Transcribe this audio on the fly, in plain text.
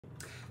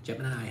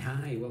Gemini,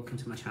 hi, welcome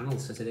to my channel.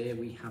 So today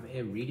we have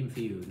a reading for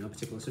you. No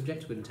particular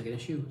subject, we're going to take an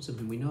issue,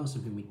 something we know,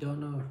 something we don't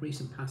know,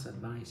 recent past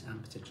advice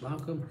and potential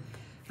outcome.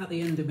 At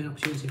the end, there'll be an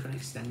opportunity for an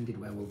extended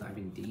where we'll dive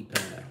in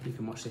deeper. You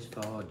can watch this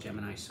for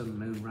Gemini, Sun,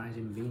 Moon,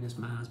 Rising, Venus,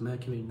 Mars,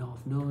 Mercury,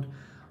 North Node,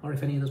 or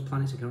if any of those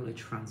planets are currently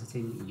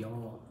transiting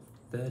your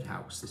third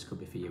house, this could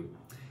be for you.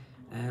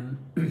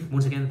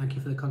 Once again, thank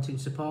you for the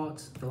continued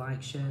support, the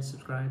likes, shares,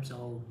 subscribes,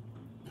 all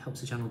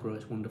helps the channel grow.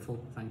 It's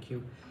wonderful. Thank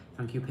you.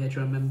 Thank you,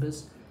 Patreon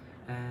members.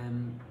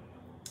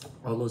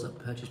 All those that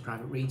purchase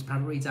private reads.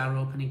 Private reads are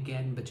open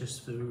again, but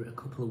just for a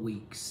couple of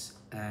weeks.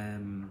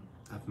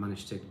 I've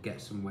managed to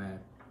get somewhere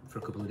for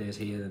a couple of days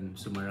here and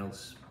somewhere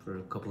else for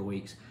a couple of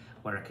weeks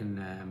where I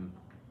can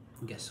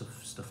get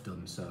stuff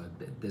done. So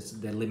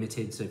they're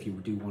limited, so if you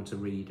do want to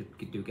read,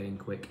 do get in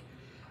quick.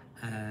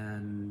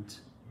 And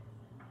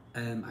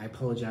I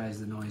apologise,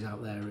 the noise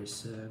out there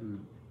is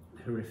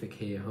horrific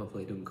here.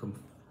 Hopefully it doesn't come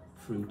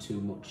through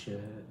too much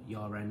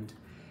your end.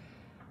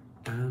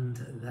 And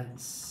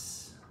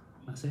that's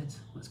it.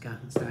 Let's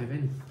dive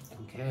in.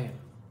 Okay.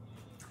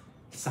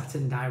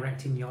 Saturn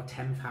direct in your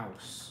 10th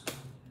house.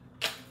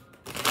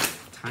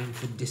 Time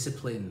for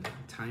discipline.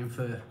 Time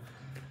for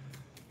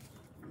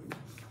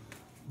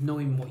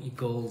knowing what your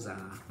goals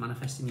are,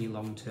 manifesting your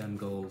long-term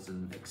goals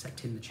and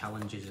accepting the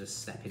challenges as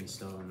stepping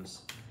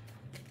stones.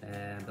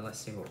 But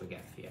let's see what we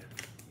get for you.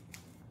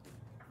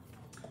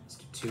 Let's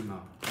do two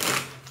more.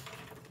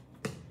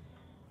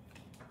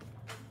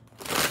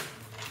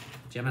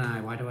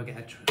 Gemini, why do I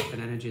get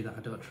an energy that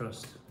I don't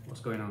trust? What's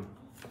going on?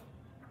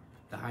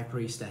 The High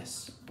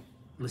Priestess.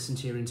 Listen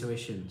to your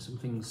intuition.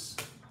 Something's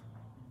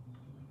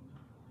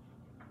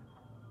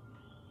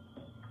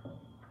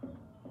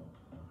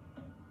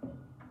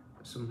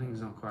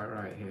not quite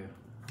right here.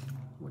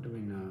 What do we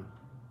know?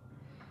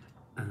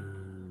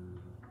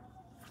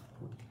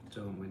 What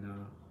don't we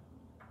know?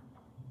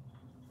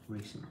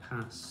 Recent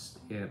past.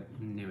 Yep,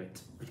 knew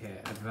it. Okay,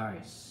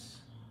 advice.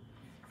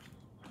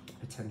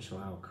 Potential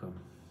outcome.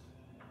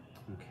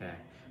 Okay,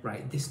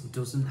 right, this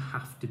doesn't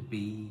have to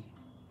be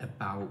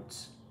about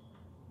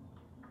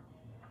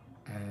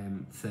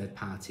third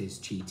parties,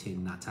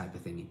 cheating, that type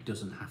of thing. It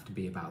doesn't have to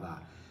be about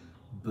that,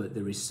 but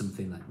there is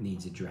something that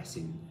needs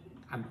addressing.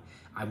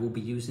 I will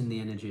be using the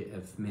energy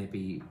of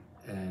maybe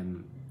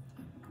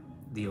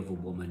the other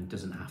woman.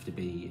 Doesn't have to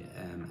be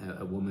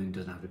a woman,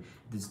 doesn't have to,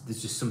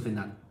 there's just something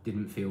that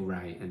didn't feel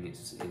right and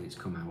it's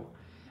come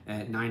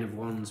out. 9 of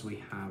Wands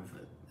we have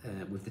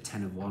with the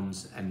 10 of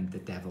Wands and the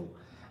Devil.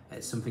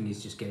 Something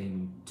is just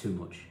getting too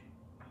much.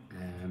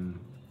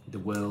 The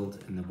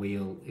world and the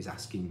wheel is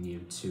asking you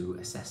to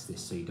assess this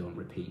so you don't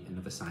repeat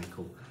another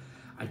cycle.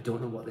 I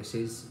don't know what this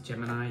is,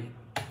 Gemini,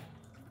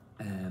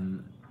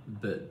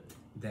 but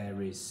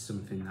there is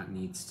something that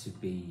needs to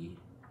be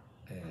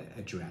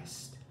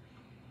addressed.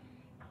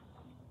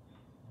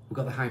 We've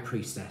got the High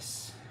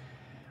Priestess.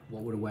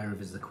 What we're aware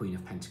of is the Queen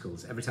of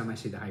Pentacles. Every time I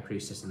see the High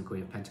Priestess and the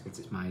Queen of Pentacles,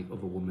 it's my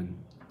other woman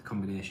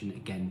combination.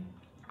 Again,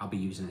 I'll be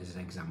using it as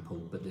an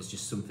example, but there's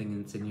just something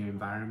that's in your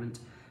environment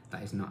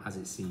that is not as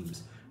it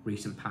seems.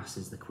 Recent past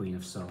is the Queen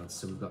of Swords,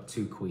 so we've got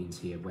two queens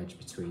here wedged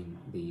between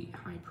the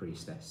High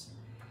Priestess.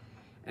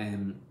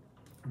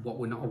 What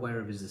we're not aware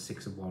of is the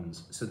 6 of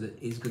Wands, so there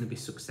is going to be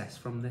success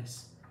from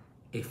this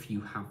if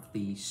you have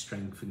the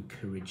strength and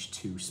courage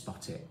to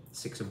spot it.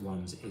 6 of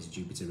Wands is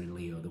Jupiter in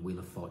Leo, the Wheel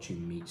of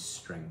Fortune meets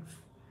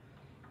strength.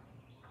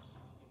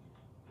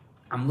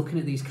 I'm looking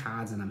at these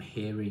cards and I'm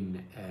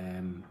hearing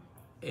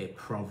a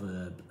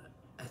proverb,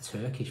 a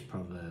Turkish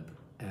proverb.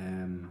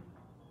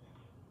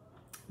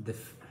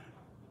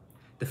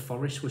 The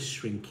forest was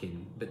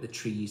shrinking, but the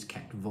trees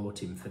kept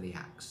voting for the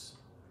axe.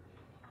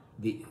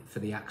 For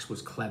the axe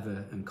was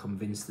clever and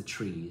convinced the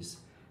trees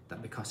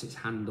that because its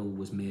handle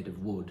was made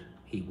of wood,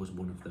 he was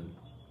one of them.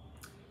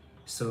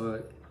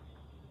 So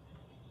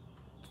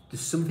there's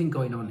something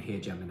going on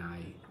here, Gemini,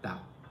 that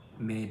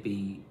may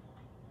be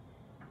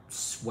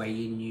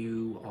swaying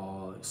you,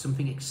 or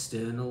something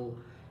external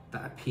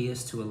that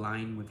appears to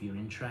align with your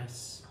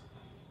interests,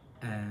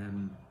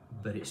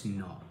 but it's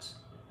not.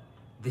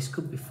 This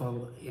could be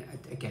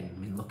again, I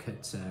mean, look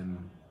at,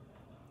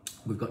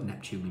 we've got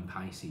Neptune in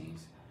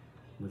Pisces,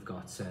 we've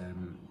got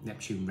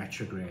Neptune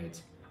retrograde,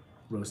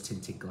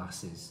 rose-tinted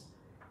glasses.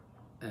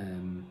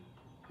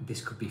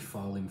 This could be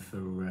falling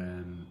for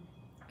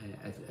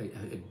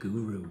a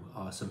guru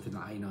or something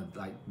like, you know,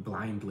 like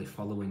blindly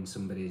following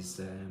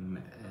somebody's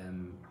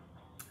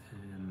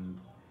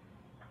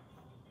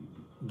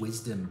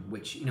wisdom,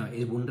 which, you know,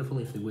 is wonderful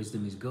if the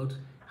wisdom is good.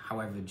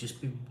 However, there's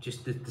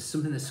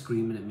something that's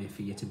screaming at me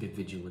for you to be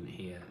vigilant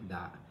here,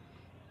 that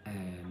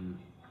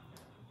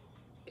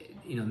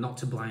you know, not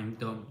to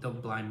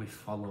don't blindly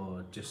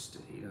follow, just,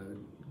 you know,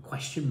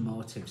 question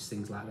motives,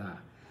 things like that,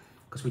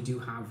 because we do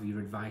have your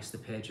advice, the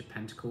Page of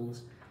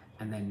Pentacles,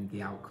 and then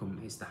the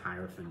outcome is the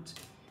Hierophant.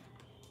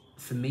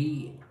 For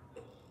me,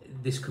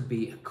 this could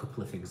be a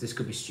couple of things. This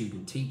could be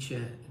student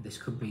teacher, this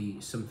could be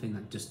something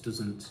that just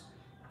doesn't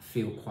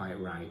feel quite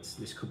right.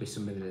 This could be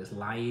somebody that's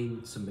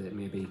lying, somebody that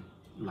maybe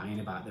lying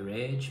about their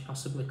age,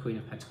 possibly. Queen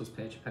of Pentacles,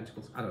 Page of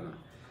Pentacles, I don't know.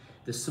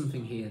 There's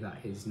something here that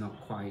is not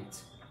quite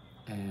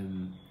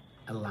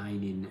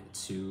aligning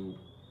to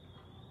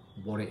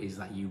what it is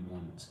that you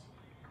want.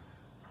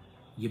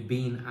 You're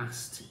being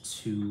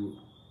asked to,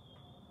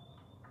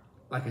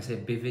 like I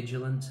said, be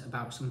vigilant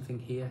about something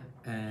here.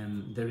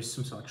 There is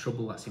some sort of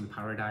trouble that's in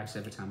paradise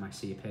every time I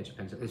see a Page of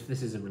Pentacles. If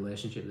this is a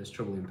relationship, there's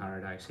trouble in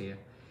paradise here.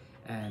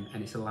 And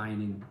it's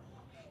aligning.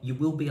 You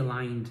will be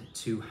aligned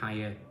to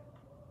higher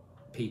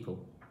people.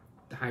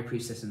 The High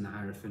Priestess and the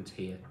Hierophant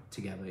here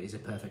together is a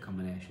perfect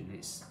combination.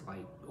 It's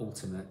like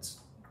ultimate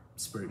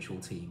spiritual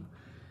team,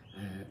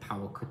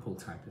 power couple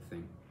type of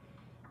thing.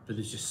 But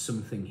there's just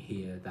something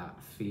here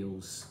that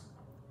feels,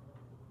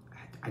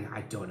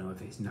 I don't know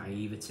if it's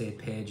naivety.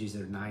 Pages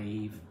are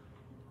naive,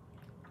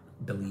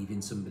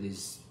 believing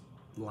somebody's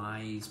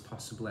lies,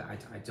 possibly.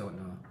 I don't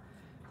know.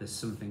 There's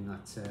something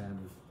that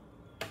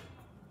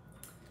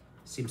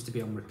seems to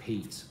be on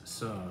repeat.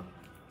 So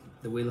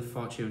the Wheel of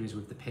Fortune is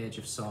with the Page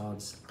of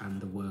Swords and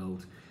the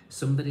World.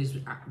 Somebody's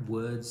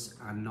words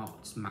are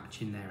not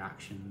matching their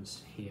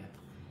actions here.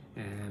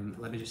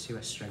 Let me just see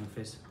where Strength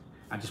is.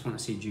 I just want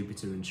to see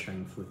Jupiter and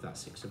Strength with that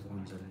Six of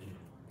Wands energy.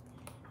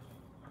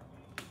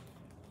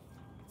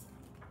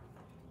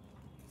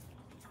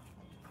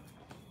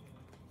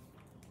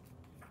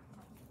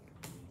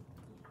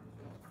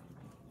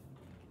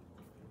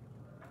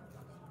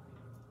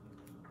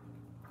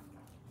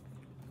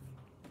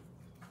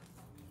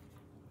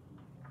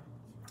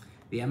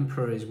 The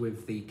Emperor is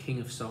with the King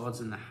of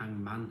Swords and the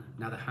Hangman.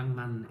 Now the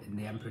Hangman and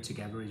the Emperor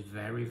together is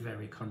very,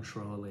 very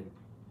controlling.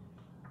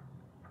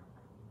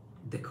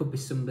 There could be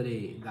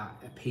somebody that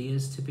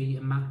appears to be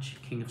a match,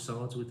 King of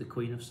Swords with the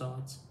Queen of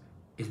Swords,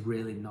 is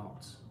really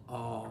not.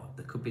 Or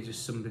there could be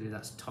just somebody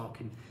that's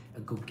talking a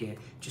good game.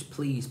 Just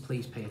please,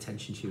 please pay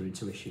attention to your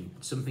intuition.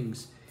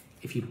 Something's,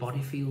 if your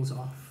body feels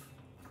off,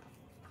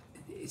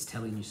 it's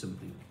telling you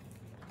something,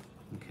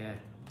 okay?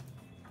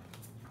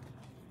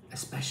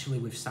 Especially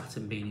with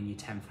Saturn being in your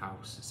 10th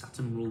house.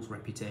 Saturn rules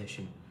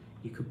reputation.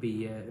 You could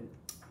be,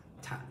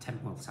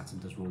 well, Saturn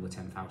does rule the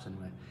 10th house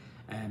anyway,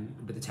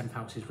 but the 10th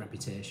house is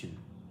reputation.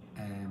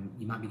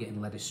 You might be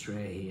getting led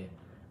astray here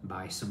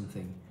by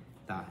something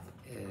that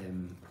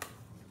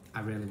I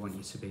really want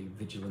you to be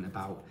vigilant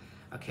about.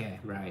 Okay,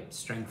 right,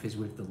 Strength is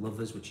with the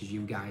Lovers, which is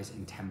you guys,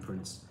 and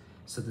Temperance.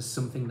 So there's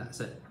something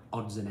that's at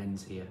odds and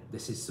ends here.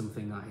 This is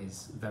something that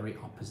is very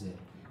opposite.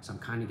 So I'm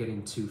kind of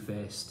getting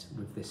two-faced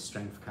with this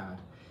Strength card.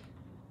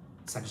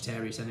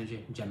 Sagittarius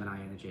energy,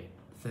 Gemini energy,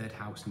 3rd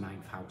house,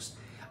 9th house.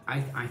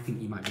 I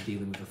think you might be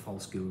dealing with a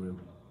false guru.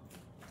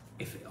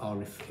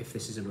 If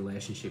this is a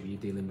relationship, you're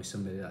dealing with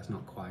somebody that's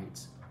not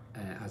quite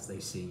as they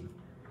seem.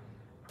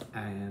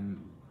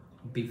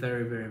 Be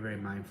very, very, very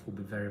mindful,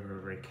 be very,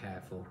 very, very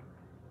careful.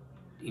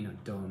 You know,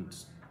 don't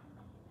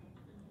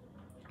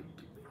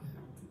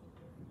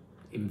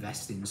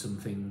invest in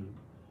something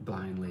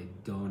blindly.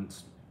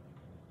 Don't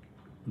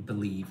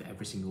believe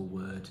every single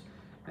word.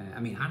 I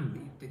mean,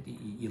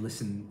 you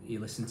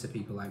listen to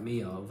people like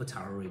me or other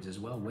tarot readers as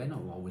well. We're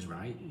not always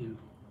right. You know,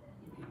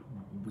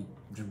 we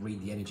just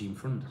read the energy in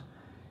front.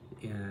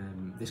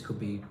 This could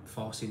be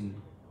forcing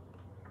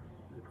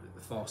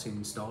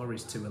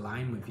stories to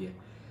align with you.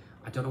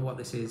 I don't know what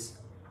this is,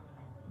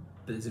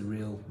 but there's a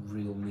real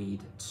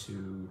need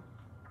to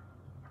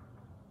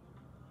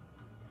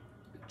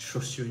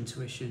trust your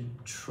intuition,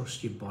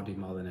 trust your body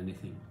more than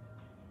anything,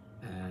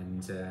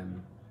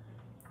 and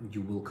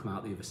you will come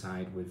out the other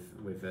side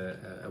with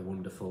a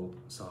wonderful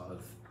sort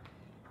of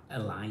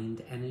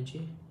aligned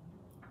energy,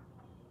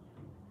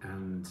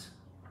 and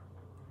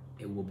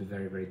it will be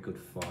very, very good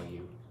for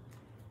you.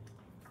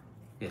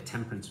 Yeah,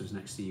 Temperance was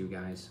next to you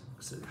guys.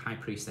 So High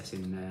Priestess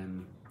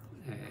in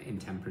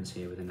Temperance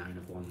here with the 9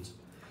 of Wands.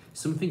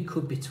 Something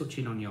could be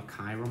touching on your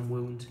Chiron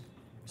wound.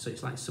 So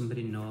it's like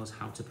somebody knows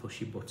how to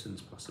push your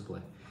buttons,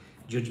 possibly.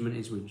 Judgment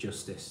is with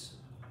Justice.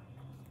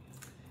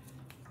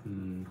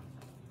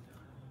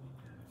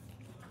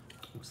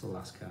 What's the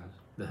last card?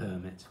 The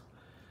Hermit.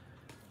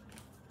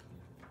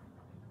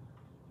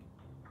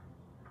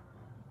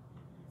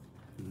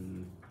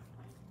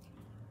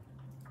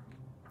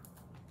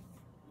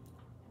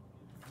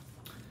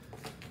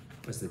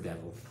 Where's the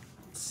Devil?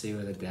 Let's see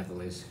where the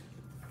Devil is.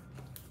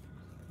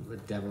 What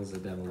the Devil's the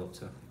Devil up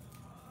to?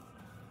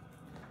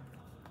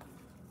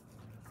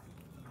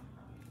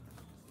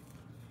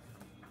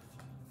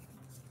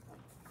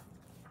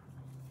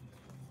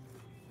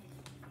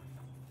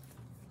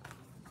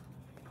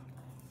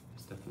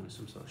 There's definitely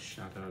some sort of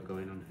shadow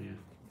going on here.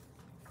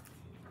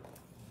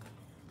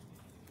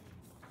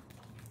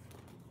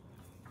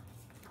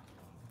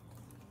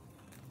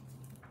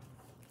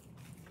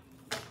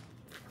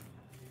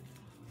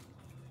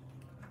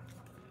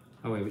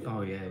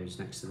 Oh yeah, it was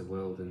next to the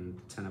World and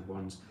 10 of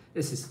Wands.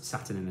 This is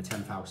Saturn in the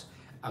 10th house.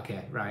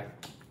 Okay, right.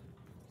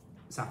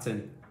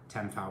 Saturn,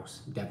 10th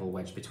house, Devil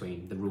wedged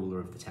between, the ruler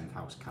of the 10th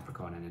house,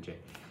 Capricorn energy.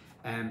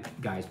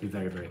 Guys, be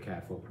very, very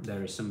careful.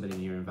 There is somebody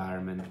in your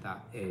environment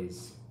that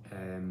is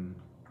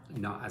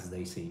not as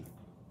they seem.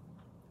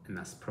 And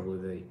that's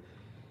probably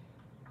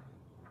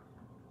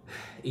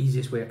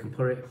Easiest way I can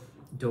put it,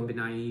 don't be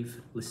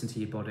naive, listen to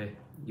your body.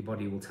 Your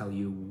body will tell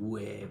you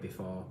way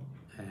before.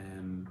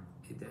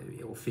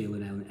 It will feel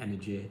an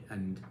energy,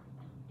 and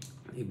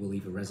it will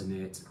either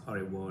resonate or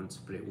it won't,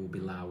 but it will be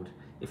loud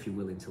if you're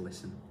willing to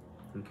listen,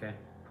 okay?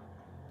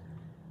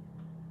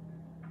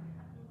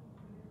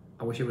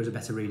 I wish it was a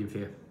better reading for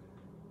you.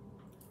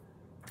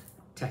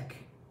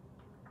 Take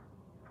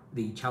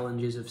the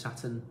challenges of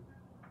Saturn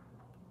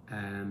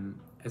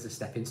as a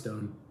stepping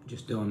stone.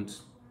 Just don't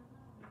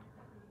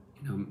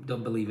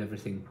believe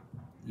everything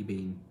you're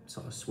being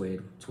sort of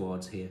swayed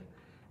towards here.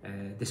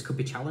 This could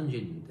be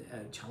challenging,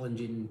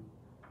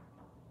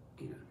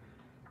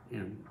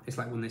 it's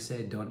like when they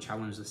say don't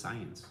challenge the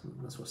science.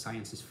 That's what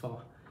science is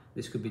for.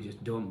 This could be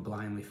just don't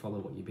blindly follow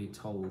what you're being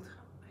told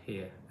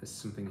here. There's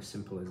something as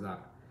simple as that.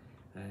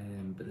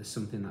 But there's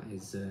something that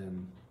is,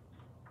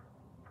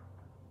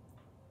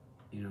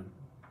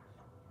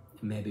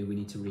 maybe we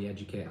need to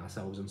re-educate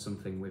ourselves on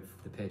something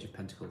with the Page of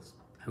Pentacles.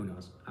 Who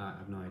knows? I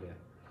have no idea.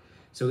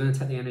 So we're going to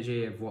take the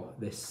energy of what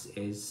this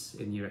is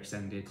in your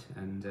extended,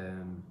 and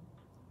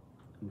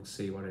we'll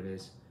see what it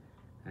is.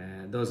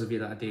 Those of you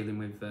that are dealing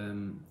with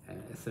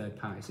a third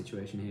party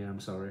situation here,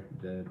 I'm sorry.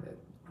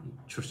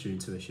 Trust your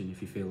intuition.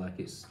 If you feel like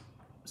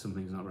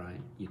something's not right,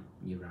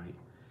 you're right.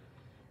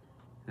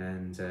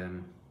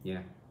 And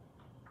yeah,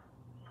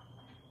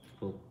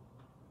 we'll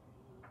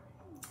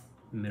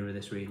mirror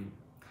this reading.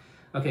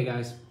 Okay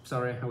guys,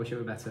 sorry, I wish it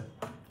were better.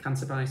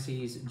 Cancer,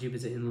 Pisces,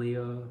 Jupiter in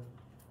Leo,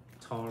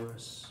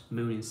 Taurus,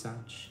 Moon in Sag,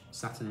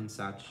 Saturn in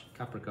Sag,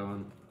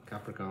 Capricorn,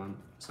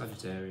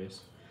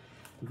 Sagittarius,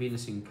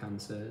 Venus in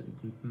Cancer,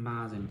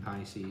 Mars in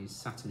Pisces,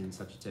 Saturn in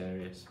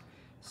Sagittarius,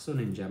 Sun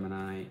in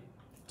Gemini,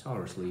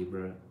 Taurus,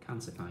 Libra,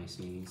 Cancer,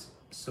 Pisces,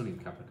 Sun in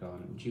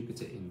Capricorn,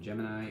 Jupiter in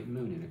Gemini,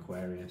 Moon in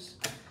Aquarius.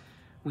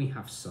 We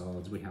have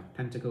swords, we have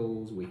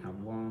pentacles, we have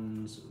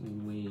wands,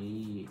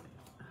 we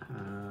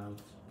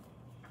have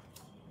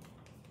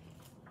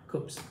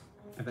cups,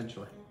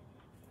 eventually.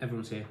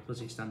 Everyone's here,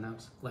 loves your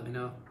standouts. Let me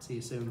know, see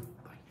you soon.